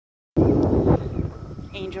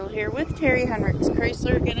Angel here with Terry Henricks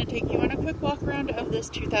Chrysler. Going to take you on a quick walk around of this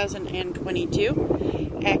 2022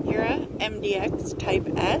 Acura MDX Type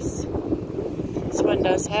S. This one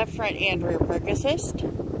does have front and rear park assist.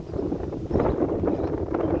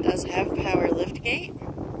 Does have power lift gate.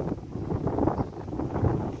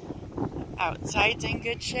 Outside's in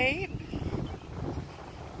good shape.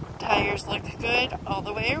 Tires look good all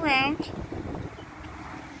the way around.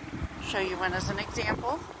 Show you one as an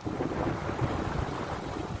example.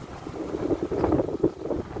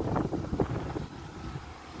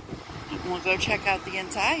 And we'll go check out the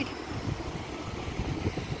inside.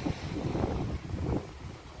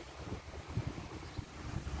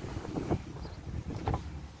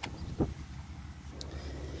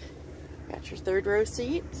 Got your third row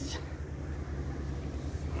seats.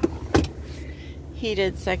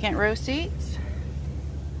 Heated second row seats.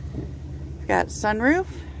 Got sunroof.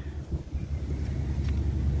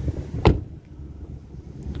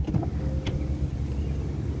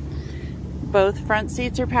 Both front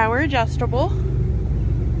seats are power adjustable.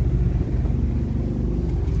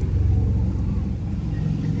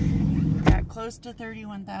 Got close to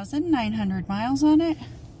 31,900 miles on it.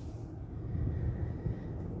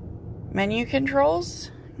 Menu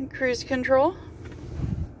controls and cruise control.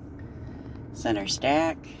 Center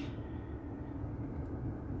stack.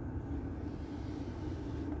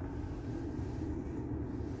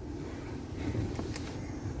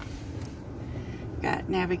 Got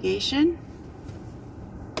navigation.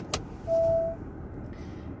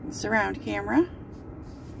 Surround camera.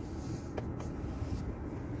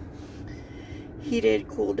 Heated,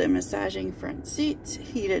 cooled, and massaging front seats.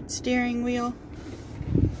 Heated steering wheel.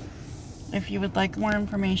 If you would like more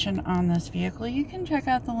information on this vehicle, you can check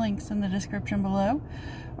out the links in the description below,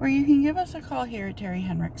 or you can give us a call here at Terry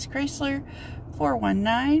Henricks Chrysler,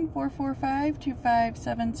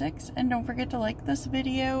 419-445-2576, and don't forget to like this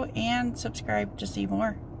video and subscribe to see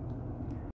more.